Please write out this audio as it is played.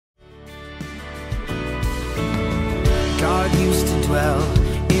God used to dwell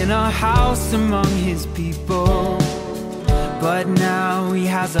in a house among his people, but now he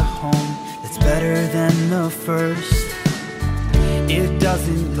has a home that's better than the first. It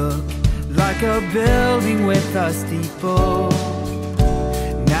doesn't look like a building with a steeple.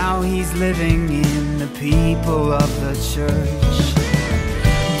 Now he's living in the people of the church.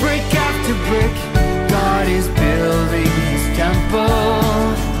 Brick after brick, God is building his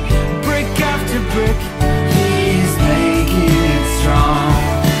temple. Brick after brick, he's making it strong.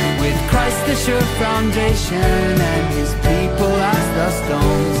 With Christ the sure foundation and his people as the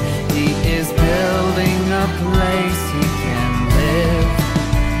stones, he is building a place he can live.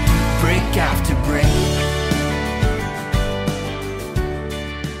 Brick after brick.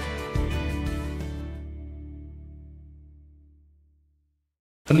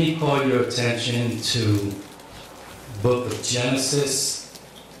 Let me call your attention to the book of Genesis,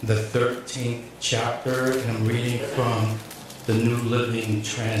 the 13th chapter, and I'm reading from the New Living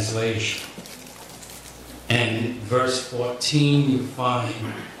Translation. And in verse 14, you find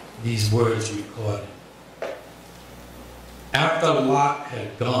these words recorded. After Lot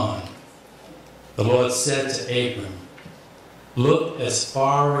had gone, the Lord said to Abram, "Look as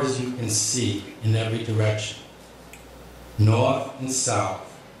far as you can see in every direction, north and south,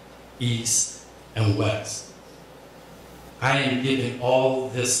 east and west. I am giving all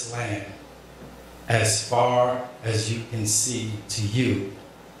this land as far as you can see to you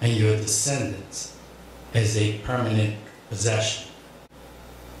and your descendants as a permanent possession.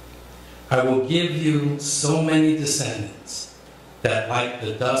 I will give you so many descendants that like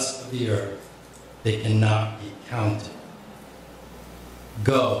the dust of the earth, they cannot be counted.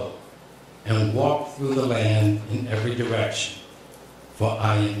 Go and walk through the land in every direction, for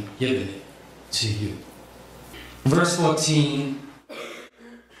I am giving it to you." Verse 14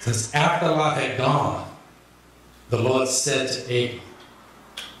 says, after Lot had gone, the Lord said to Abram,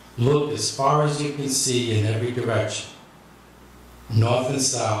 "Look as far as you can see in every direction, north and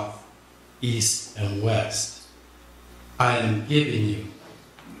south, east and west. I am giving you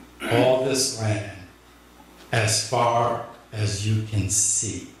all this land as far as you can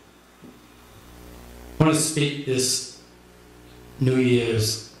see." I want to speak this New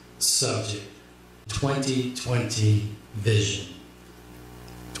Year's subject, 2020 vision.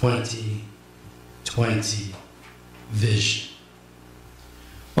 2020 vision.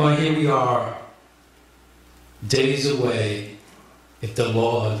 Well, here we are, days away, if the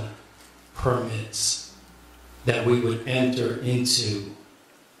Lord permits, that we would enter into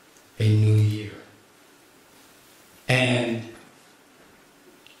a new year. And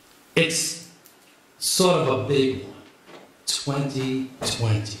it's sort of a big one,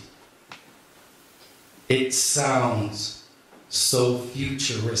 2020. It sounds so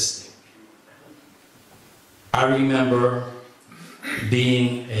futuristic. I remember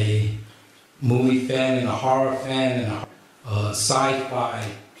being a movie fan and a horror fan and a sci-fi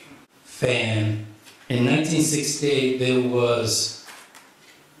fan. In 1968, there was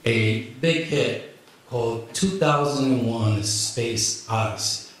a big hit called 2001: A Space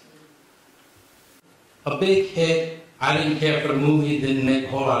Odyssey. A big hit. I didn't care for the movie. It didn't make a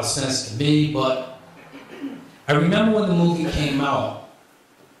whole lot of sense to me, but I remember when the movie came out,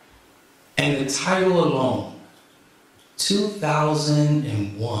 and the title alone,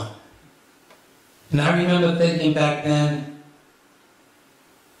 2001. And I remember thinking back then,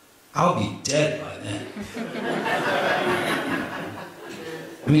 I'll be dead by then.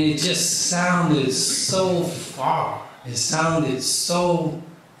 I mean, it just sounded so far. It sounded so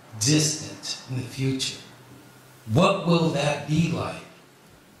distant in the future. What will that be like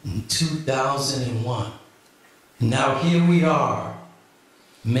in 2001? And now here we are,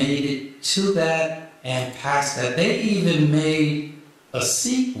 made it to that and past that. They even made a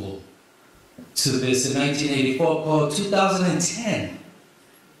sequel to this in 1984 called 2010.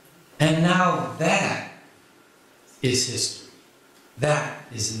 And now that is history. That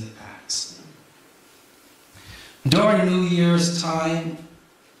is in the past. During New Year's time,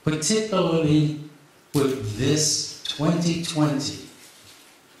 particularly with this 2020,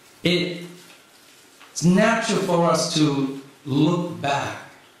 it's natural for us to look back,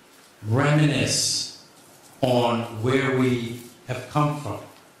 reminisce on where we have come from.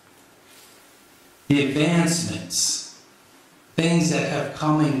 The advancements, things that have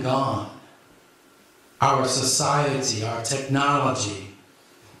come and gone, our society, our technology.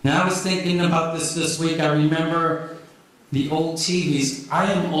 Now I was thinking about this week. I remember the old TVs.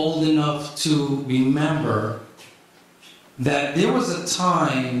 I am old enough to remember that there was a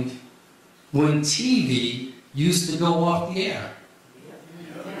time when TV used to go off the air.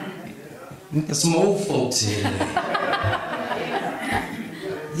 There's some old folks here today.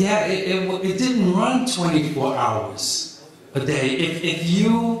 Yeah, it didn't run 24 hours a day. If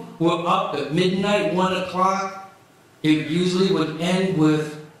you were up at midnight, 1 o'clock, it usually would end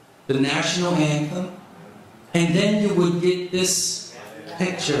with the national anthem, and then you would get this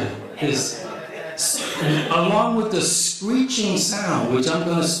picture, along with the screeching sound, which I'm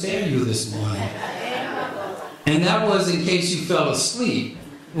going to spare you this morning. And that was in case you fell asleep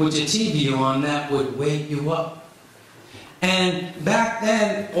with your TV on, that would wake you up. And back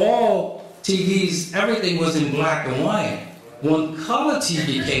then, all TVs, everything was in black and white. When color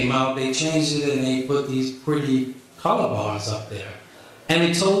TV came out, they changed it and they put these pretty color bars up there. And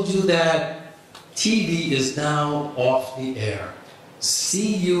they told you that TV is now off the air.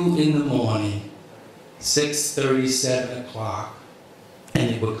 See you in the morning, 6:30, 7 o'clock, and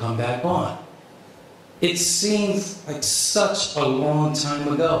it would come back on. It seems like such a long time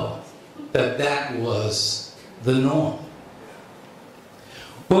ago that was the norm.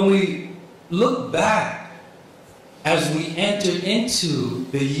 When we look back as we entered into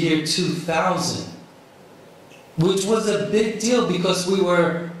the year 2000, which was a big deal because we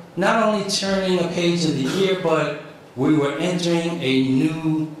were not only turning a page in the year, but we were entering a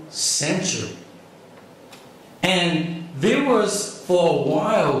new century. And there was, for a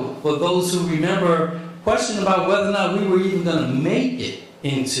while, for those who remember, question about whether or not we were even going to make it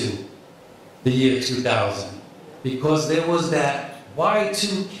into the year 2000, because there was that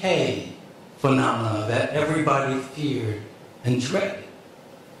Y2K phenomena that everybody feared and dreaded.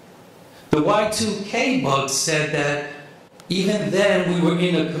 The Y2K bug said that even then we were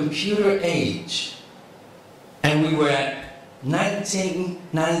in a computer age, and we were at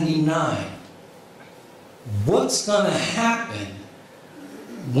 1999. What's going to happen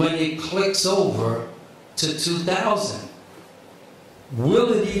when it clicks over to 2000?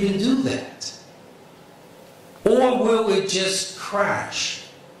 Will it even do that? Or will it just crash?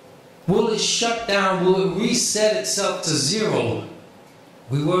 Will it shut down? Will it reset itself to zero?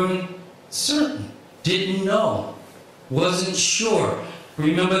 We weren't certain, didn't know, wasn't sure.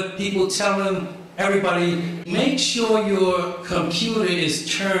 Remember people telling everybody, make sure your computer is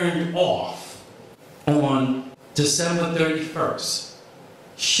turned off on December 31st.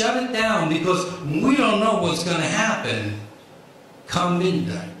 Shut it down because we don't know what's going to happen come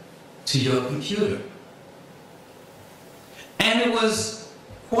midnight to your computer. And it was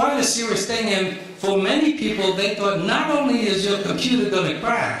quite a serious thing, and for many people, they thought not only is your computer going to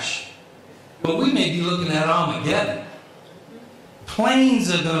crash, but we may be looking at Armageddon.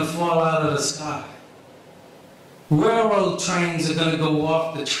 Planes are going to fall out of the sky. Railroad trains are going to go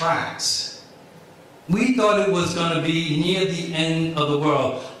off the tracks. We thought it was going to be near the end of the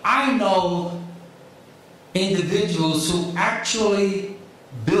world. I know individuals who actually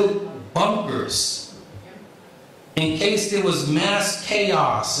built bunkers in case there was mass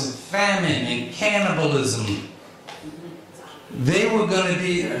chaos and famine and cannibalism. They were going to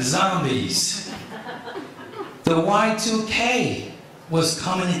be zombies. The Y2K was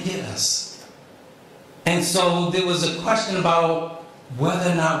coming to get us. And so there was a question about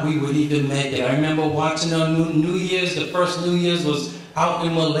whether or not we would even make it. I remember watching on New Year's, the first New Year's was out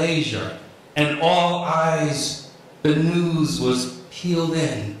in Malaysia, and all eyes, the news was peeled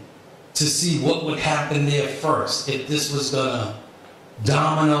in to see what would happen there first, if this was going to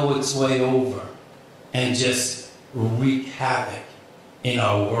domino its way over and just wreak havoc in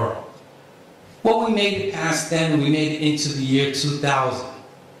our world. Well, we made it past then, and we made it into the year 2000.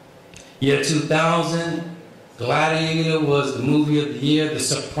 Year 2000, Gladiator was the movie of the year. The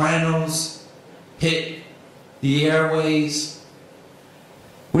Sopranos hit the airways.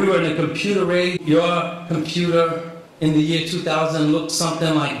 We were in a computer age. Your computer in the year 2000 looked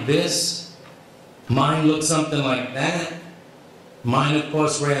something like this. Mine looked something like that. Mine, of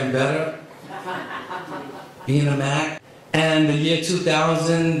course, ran better, being a Mac. And the year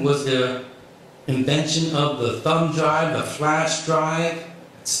 2000 was the invention of the thumb drive, the flash drive,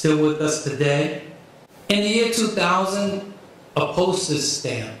 still with us today. In the year 2000, a postage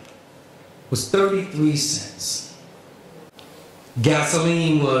stamp was 33 cents.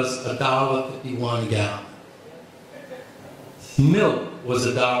 Gasoline was $1.51 a gallon. Milk was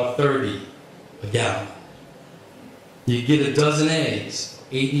 $1.30 a gallon. You get a dozen eggs,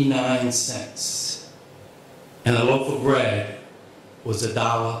 89 cents. And a loaf of bread was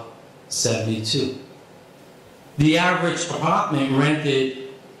 $1.72. The average apartment rented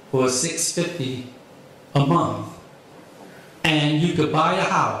for $650 a month. And you could buy a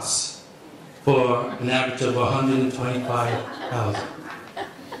house for an average of $125,000.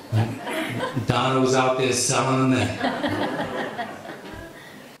 Donna was out there selling them that.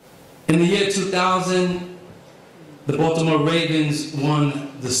 In the year 2000, the Baltimore Ravens won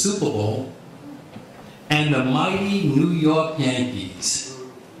the Super Bowl, and the mighty New York Yankees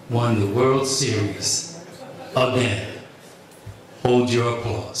won the World Series again. Hold your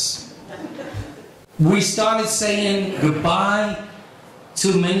applause. We started saying goodbye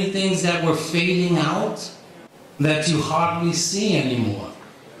to many things that were fading out, that you hardly see anymore.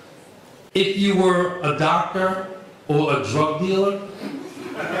 If you were a doctor or a drug dealer,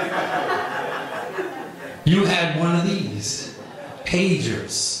 you had one of these,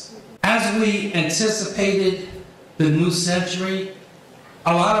 pagers. As we anticipated the new century,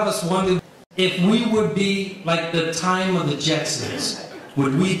 a lot of us wondered if we would be like the time of the Jetsons.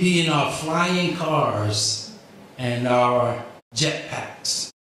 Would we be in our flying cars and our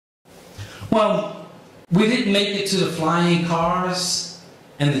jetpacks? Well, we didn't make it to the flying cars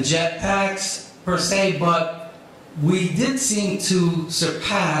and the jetpacks per se, but we did seem to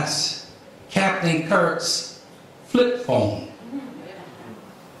surpass Captain Kirk's flip phone.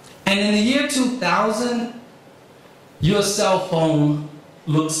 And in the year 2000, your cell phone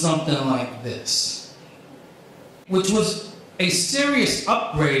looked something like this, which was a serious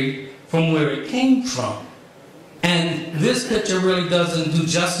upgrade from where it came from. And this picture really doesn't do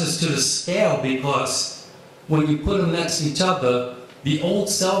justice to the scale, because when you put them next to each other, the old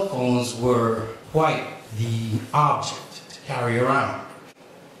cell phones were quite the object to carry around.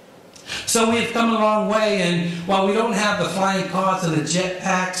 So we've come a long way, and while we don't have the flying cars and the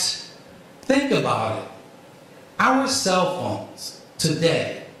jetpacks, think about it. Our cell phones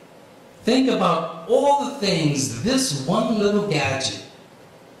today, think about all the things this one little gadget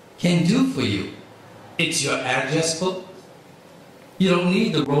can do for you. It's your address book. You don't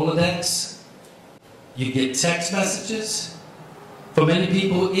need the Rolodex. You get text messages. For many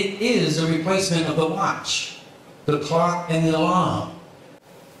people, it is a replacement of the watch, the clock, and the alarm.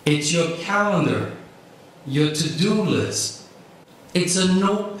 It's your calendar, your to-do list. It's a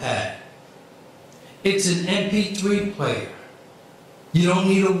notepad. It's an MP3 player. You don't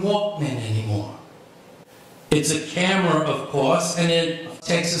need a Walkman anymore. It's a camera, of course, and it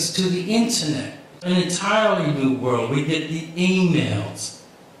takes us to the internet. An entirely new world. We get the emails.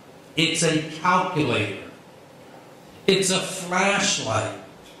 It's a calculator. It's a flashlight.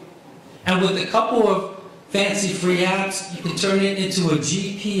 And with a couple of fancy free apps, you can turn it into a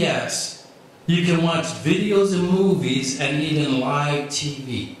GPS. You can watch videos and movies and even live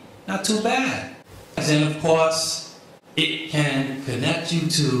TV. Not too bad. And of course, it can connect you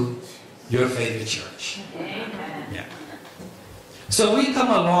to your favorite church. Yeah. So we've come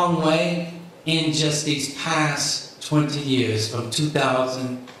a long way in just these past 20 years, from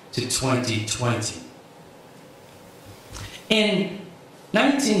 2000 to 2020. In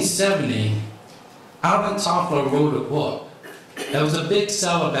 1970, Alvin Toffler wrote a book that was a big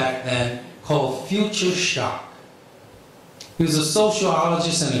seller back then called Future Shock. He was a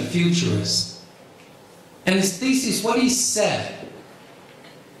sociologist and a futurist. And his thesis, what he said,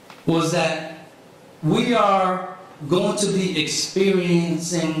 was that we are going to be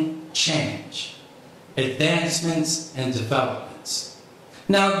experiencing change, advancements, and developments.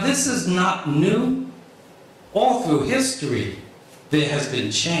 Now, this is not new. All through history, there has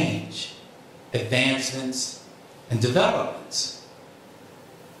been change, advancements, and developments.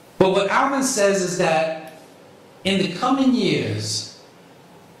 But what Alvin says is that in the coming years,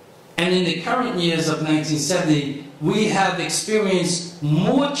 and in the current years of 1970, we have experienced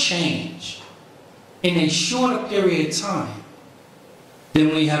more change in a shorter period of time than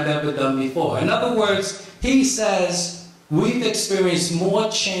we have ever done before. In other words, he says we've experienced more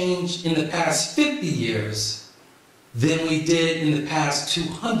change in the past 50 years than we did in the past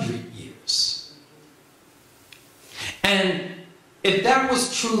 200 years. And if that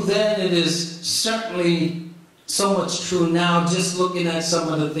was true then, it is certainly so much true now, just looking at some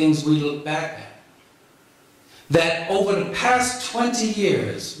of the things we look back at. That over the past 20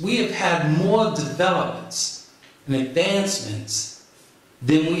 years, we have had more developments and advancements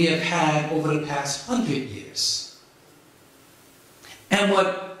than we have had over the past 100 years. And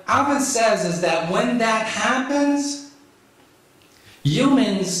what Alvin says is that when that happens,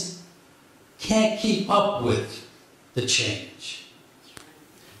 humans can't keep up with the change.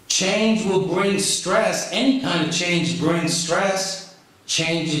 Change will bring stress. Any kind of change brings stress.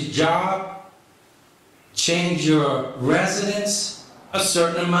 Change your job, change your residence. A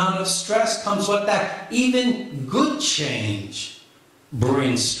certain amount of stress comes with that. Even good change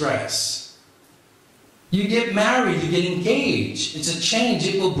brings stress. You get married, you get engaged. It's a change,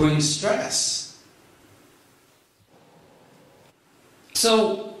 it will bring stress.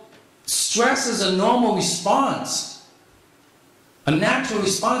 So, stress is a normal response a natural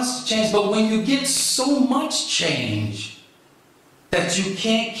response to change, but when you get so much change that you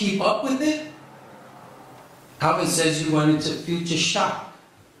can't keep up with it, Calvin says you run into future shock,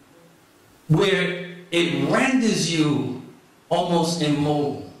 where it renders you almost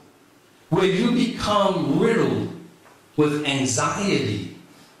immobile, where you become riddled with anxiety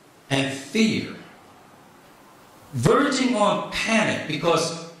and fear, verging on panic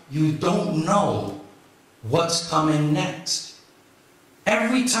because you don't know what's coming next.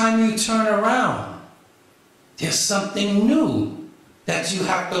 Every time you turn around, there's something new that you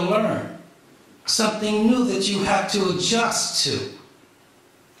have to learn, something new that you have to adjust to.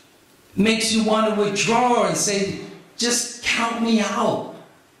 Makes you want to withdraw and say, just count me out.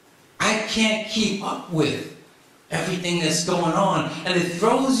 I can't keep up with everything that's going on. And it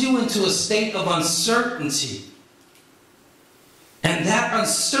throws you into a state of uncertainty. And that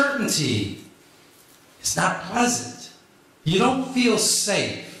uncertainty is not pleasant. You don't feel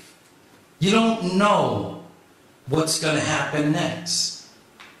safe. You don't know what's going to happen next.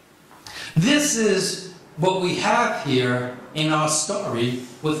 This is what we have here in our story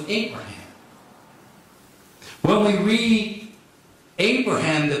with Abraham. When we read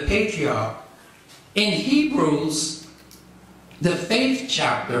Abraham, the patriarch, in Hebrews, the faith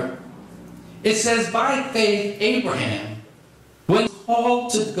chapter, it says, by faith Abraham, when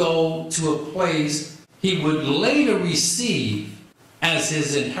called to go to a place he would later receive as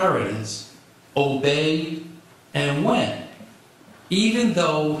his inheritance, obeyed and went, even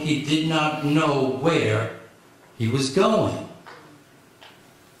though he did not know where he was going.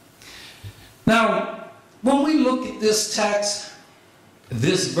 Now, when we look at this text,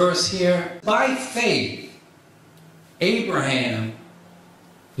 this verse here, by faith, Abraham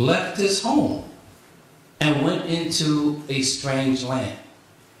left his home and went into a strange land.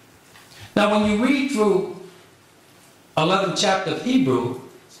 Now, when you read through 11th chapter of Hebrew,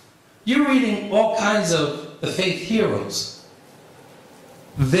 you're reading all kinds of the faith heroes.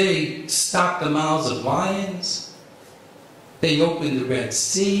 They stopped the mouths of lions. They opened the Red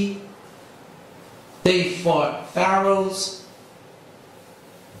Sea. They fought pharaohs.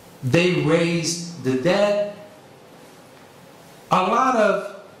 They raised the dead. A lot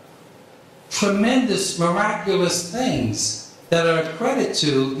of tremendous, miraculous things that are a credit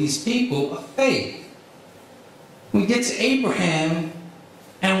to these people of faith. We get to Abraham,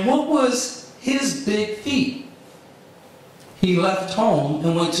 and what was his big feat? He left home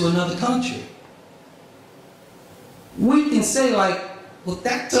and went to another country. We can say, like, well,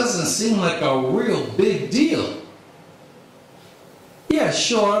 that doesn't seem like a real big deal. Yeah,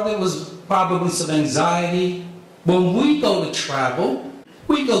 sure, there was probably some anxiety. When we go to travel,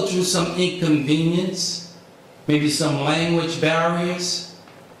 we go through some inconvenience, maybe some language barriers,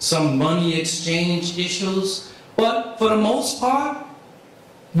 some money exchange issues. But for the most part,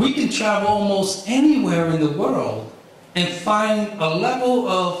 we can travel almost anywhere in the world and find a level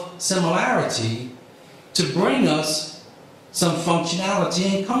of similarity to bring us some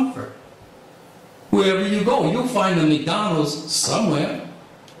functionality and comfort. Wherever you go, you'll find a McDonald's somewhere.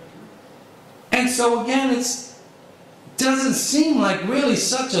 And so again, it doesn't seem like really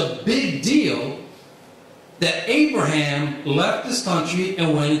such a big deal that Abraham left his country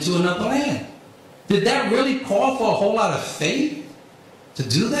and went into another land. Did that really call for a whole lot of faith to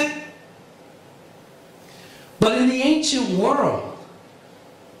do that? But in the ancient world,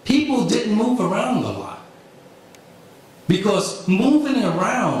 people didn't move around a lot, because moving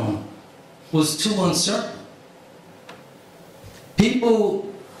around was too uncertain.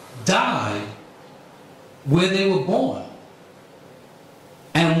 People died where they were born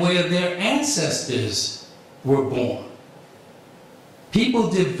and where their ancestors were born. People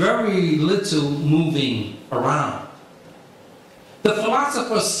did very little moving around. The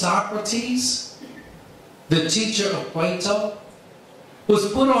philosopher Socrates, the teacher of Plato,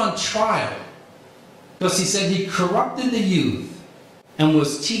 was put on trial because he said he corrupted the youth and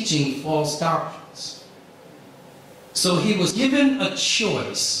was teaching false doctrines. So he was given a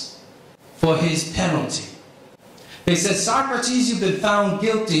choice for his penalty. They said, Socrates, you've been found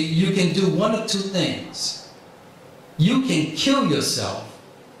guilty. You can do one of two things. You can kill yourself,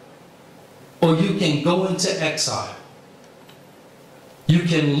 or you can go into exile. You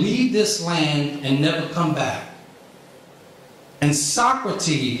can leave this land and never come back. And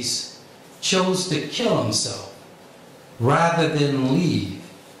Socrates chose to kill himself rather than leave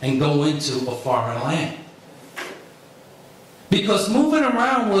and go into a foreign land. Because moving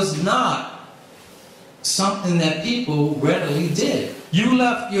around was not something that people readily did. You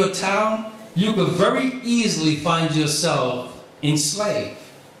left your town, you could very easily find yourself enslaved.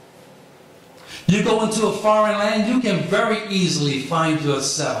 You go into a foreign land, you can very easily find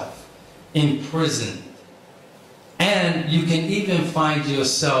yourself imprisoned. And you can even find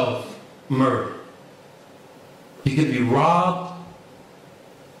yourself murdered. You can be robbed.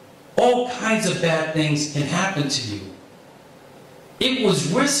 All kinds of bad things can happen to you. It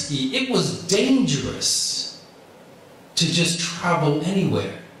was risky, it was dangerous to just travel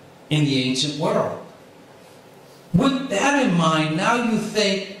anywhere in the ancient world. With that in mind, now you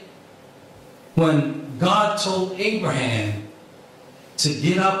think when God told Abraham to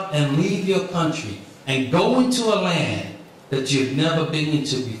get up and leave your country and go into a land that you've never been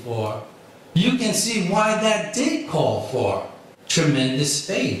into before, you can see why that did call for tremendous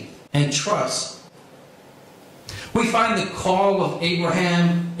faith and trust. We find the call of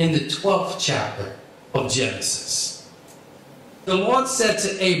Abraham in the 12th chapter of Genesis. The Lord said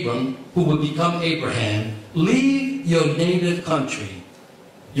to Abram, who would become Abraham, leave your native country,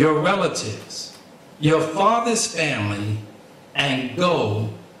 your relatives, your father's family, and go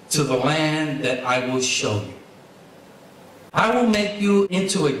to the land that I will show you. I will make you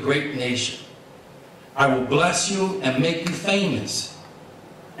into a great nation. I will bless you and make you famous,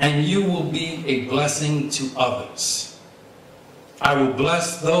 and you will be a blessing to others. I will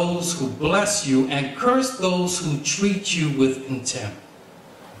bless those who bless you and curse those who treat you with contempt.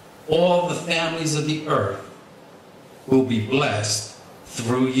 All the families of the earth will be blessed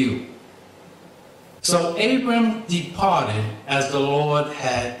through you. So Abram departed as the Lord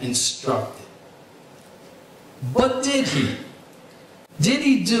had instructed. But did he? Did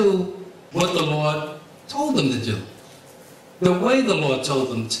he do what the Lord told him to do? The way the Lord told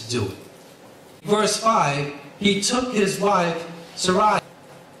him to do it. Verse 5, he took his wife, Sarai,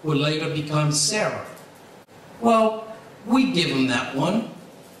 who would later become Sarah. Well, we give him that one.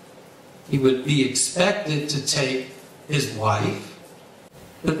 He would be expected to take his wife,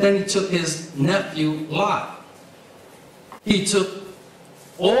 but then he took his nephew, Lot. He took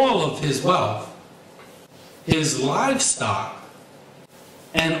all of his wealth, his livestock,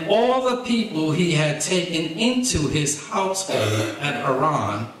 and all the people he had taken into his household at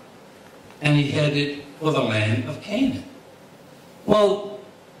Haran, and he headed for the land of Canaan. Well,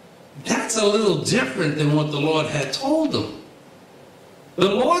 that's a little different than what the Lord had told him. The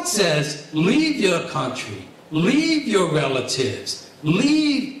Lord says, leave your country, leave your relatives,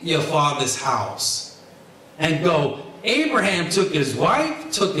 leave your father's house, and go. Abraham took his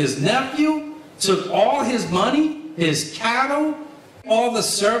wife, took his nephew, took all his money, his cattle, all the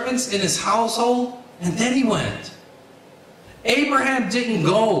servants in his household, and then he went. Abraham didn't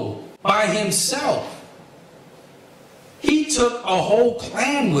go by himself. He took a whole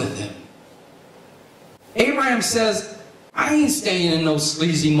clan with him. Abraham says, I ain't staying in no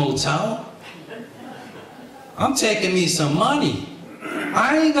sleazy motel. I'm taking me some money.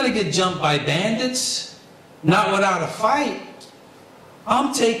 I ain't gonna get jumped by bandits, not without a fight.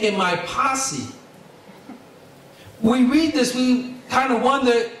 I'm taking my posse. We read this, we kind of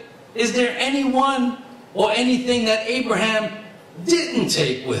wonder, is there anyone or anything that Abraham didn't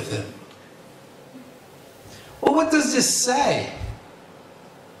take with him? Well, what does this say?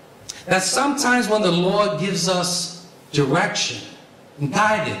 That sometimes when the Lord gives us direction and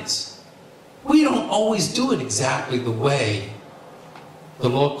guidance, we don't always do it exactly the way the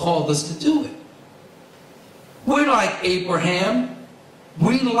Lord called us to do it. We're like Abraham.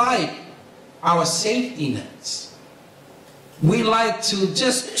 We like our safety nets. We like to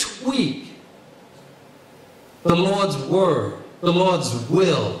just tweak the Lord's word, the Lord's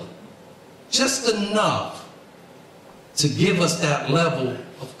will, just enough to give us that level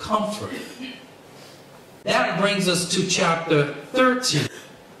of comfort. That brings us to chapter 13.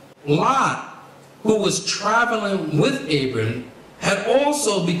 Lot, who was traveling with Abram, had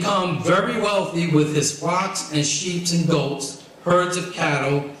also become very wealthy with his flocks and sheep and goats, herds of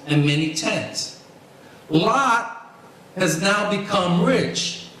cattle, and many tents. Lot has now become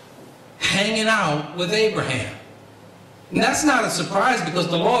rich, hanging out with Abraham. And that's not a surprise because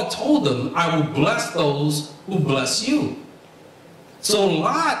the Lord told him, I will bless those who bless you. So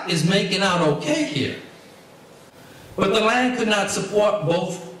Lot is making out okay here. But the land could not support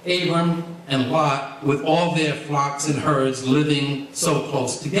both Abram and Lot with all their flocks and herds living so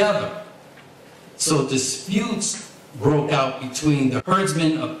close together. So disputes broke out between the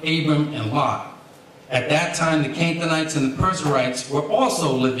herdsmen of Abram and Lot. At that time, the Canaanites and the Perizzites were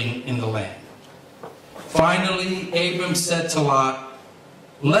also living in the land. Finally, Abram said to Lot,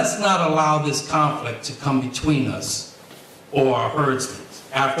 let's not allow this conflict to come between us or our herdsmen.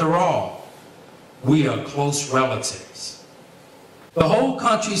 After all, we are close relatives. The whole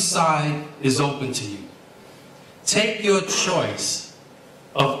countryside is open to you. Take your choice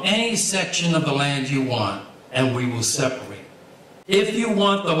of any section of the land you want, and we will separate. If you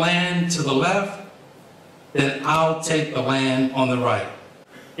want the land to the left, then I'll take the land on the right.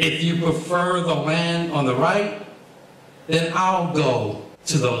 If you prefer the land on the right, then I'll go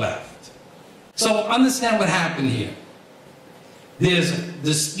to the left. So understand what happened here. There's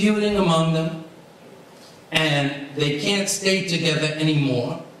disputing among them, and they can't stay together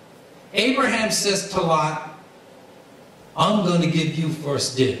anymore. Abraham says to Lot, I'm going to give you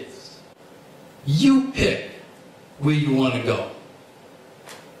first dibs. You pick where you want to go.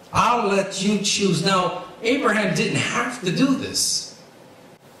 I'll let you choose. Now, Abraham didn't have to do this.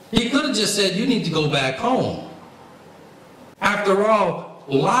 He could have just said, you need to go back home. After all,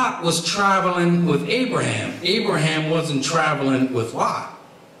 Lot was traveling with Abraham. Abraham wasn't traveling with Lot.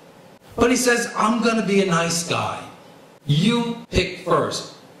 But he says, I'm going to be a nice guy. You pick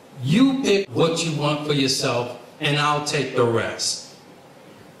first. You pick what you want for yourself, and I'll take the rest.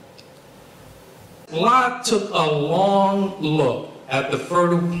 Lot took a long look at the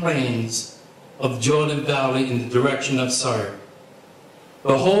fertile plains of Jordan Valley in the direction of Tyre.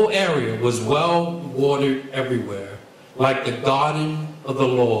 The whole area was well watered everywhere, like the garden of the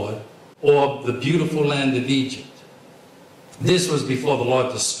Lord or the beautiful land of Egypt. This was before the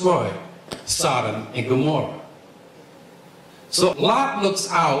Lord destroyed Sodom and Gomorrah. So Lot looks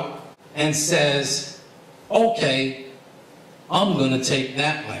out and says, okay, I'm going to take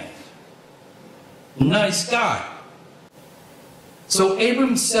that land. Nice guy. So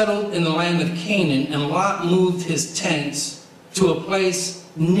Abram settled in the land of Canaan, and Lot moved his tents to a place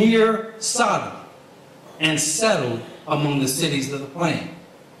near Sodom and settled among the cities of the plain.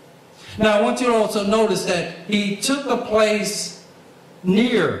 Now I want you to also notice that he took a place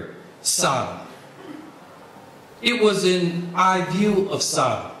near Sodom. It was in eye view of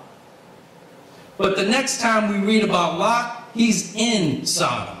Sodom. But the next time we read about Lot, he's in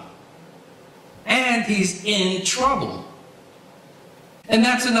Sodom. And he's in trouble. And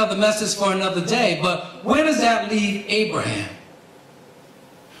that's another message for another day. But where does that leave Abraham?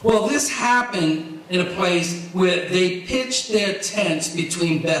 Well, this happened in a place where they pitched their tents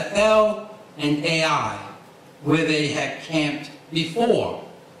between Bethel and Ai, where they had camped before.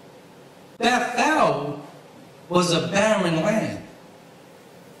 Bethel was a barren land.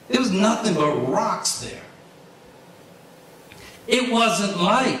 There was nothing but rocks there. It wasn't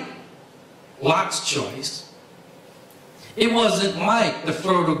like Lot's choice. It wasn't like the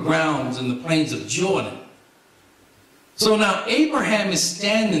fertile grounds in the plains of Jordan. So now Abraham is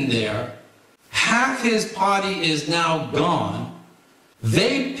standing there. Half his party is now gone.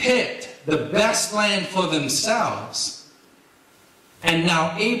 They picked the best land for themselves. And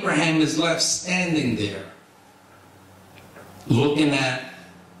now Abraham is left standing there, looking at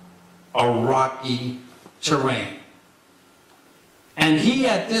a rocky terrain. And he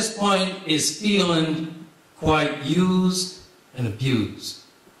at this point is feeling quite used and abused.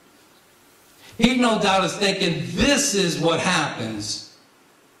 He no doubt is thinking, this is what happens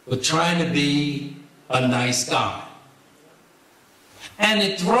with trying to be a nice guy. And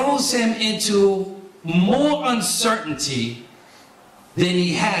it throws him into more uncertainty than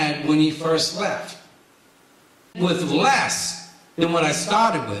he had when he first left. With less than what I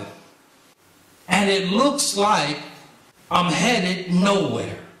started with. And it looks like I'm headed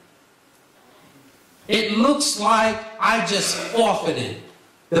nowhere. It looks like I just forfeited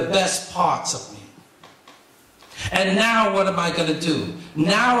the best parts of me. And now what am I going to do?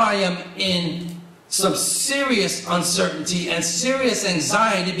 Now I am in some serious uncertainty and serious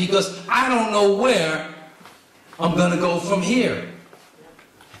anxiety because I don't know where I'm going to go from here.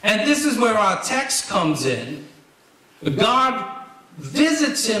 And this is where our text comes in. God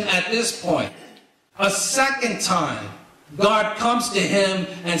visits him at this point. A second time, God comes to him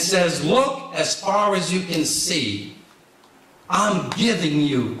and says, look as far as you can see. I'm giving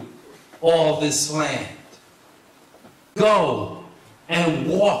you all this land. Go and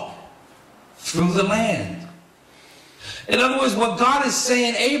walk through the land. In other words, what God is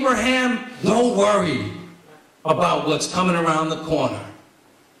saying, Abraham, don't worry about what's coming around the corner.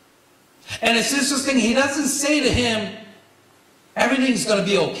 And it's interesting, he doesn't say to him, everything's going to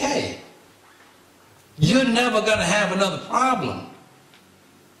be okay. You're never going to have another problem.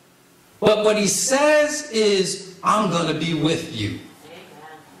 But what he says is, I'm going to be with you.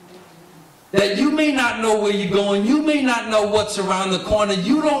 That you may not know where you're going. You may not know what's around the corner.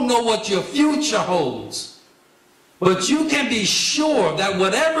 You don't know what your future holds. But you can be sure that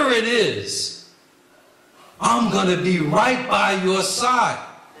whatever it is, I'm going to be right by your side.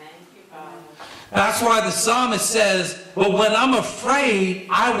 That's why the psalmist says, but when I'm afraid,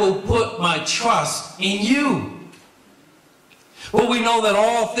 I will put my trust in you. But we know that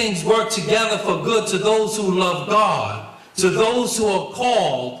all things work together for good to those who love God, to those who are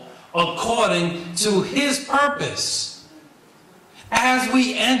called according to his purpose. As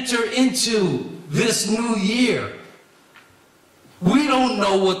we enter into this new year, we don't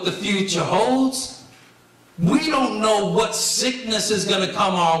know what the future holds. We don't know what sickness is going to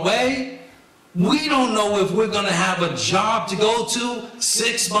come our way. We don't know if we're going to have a job to go to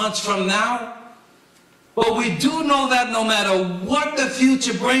 6 months from now. But we do know that no matter what the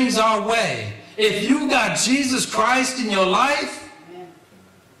future brings our way, if you got Jesus Christ in your life,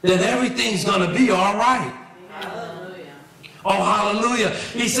 then everything's going to be all right. Hallelujah. Oh, hallelujah.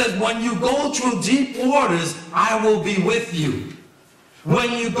 He says, when you go through deep waters, I will be with you.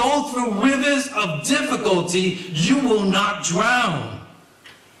 When you go through rivers of difficulty, you will not drown.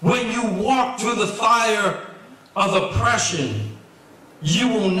 When you walk through the fire of oppression, you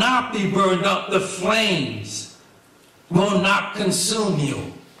will not be burned up. The flames will not consume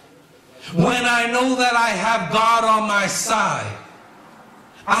you. When I know that I have God on my side,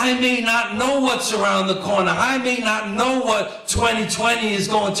 I may not know what's around the corner. I may not know what 2020 is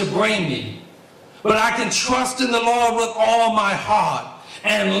going to bring me. But I can trust in the Lord with all my heart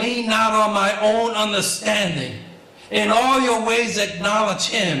and lean not on my own understanding. In all your ways acknowledge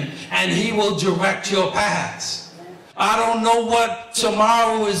him, and he will direct your paths. I don't know what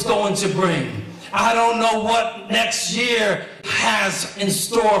tomorrow is going to bring. I don't know what next year has in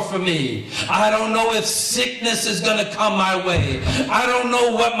store for me. I don't know if sickness is going to come my way. I don't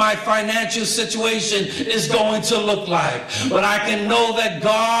know what my financial situation is going to look like. But I can know that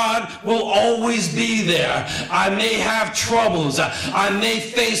God will always be there. I may have troubles. I may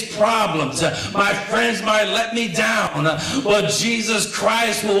face problems. My friends might let me down. But Jesus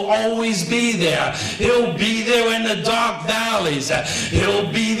Christ will always be there. He'll be there in the dark valleys.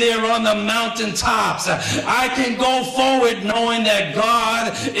 He'll be there on the mountaintops. I can go forward knowing that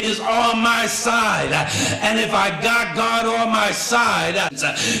God is on my side. And if I got God on my side,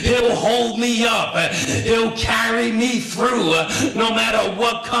 he'll hold me up. He'll carry me through no matter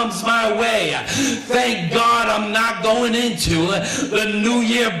what comes my way. Thank God I'm not going into the new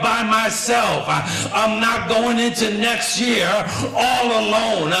year by myself. I'm not going into next year all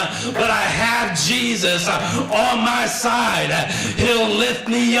alone. But I have Jesus on my side. He'll lift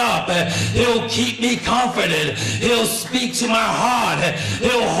me up. He'll keep me comforted. He'll speak to my heart.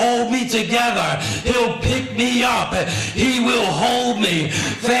 He'll hold me together. He'll pick me up. He will hold me.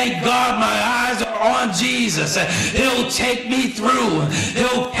 Thank God my eyes are on Jesus. He'll take me through.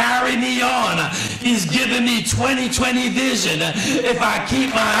 He'll carry me on. He's given me 2020 vision if I keep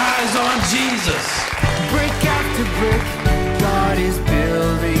my eyes on Jesus. Brick after brick, God is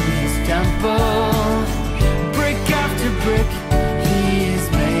building his temple. Brick after brick, he is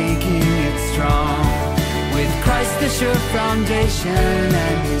making it strong. With Christ the sure foundation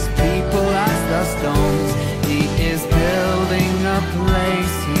and his people as the stones, he is building a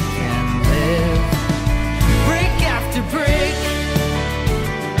place he can live. Brick after brick,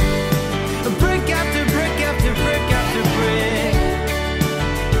 brick after brick after brick after brick.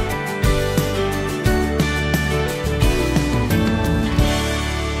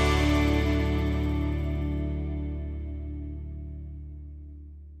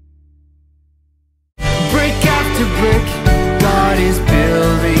 Brick after brick, God is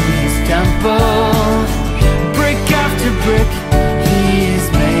building his temple. Brick after brick, he is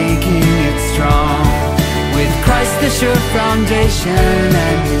making it strong. With Christ the sure foundation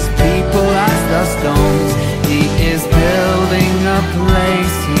and his people as the stones, he is building a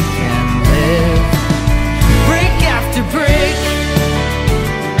place he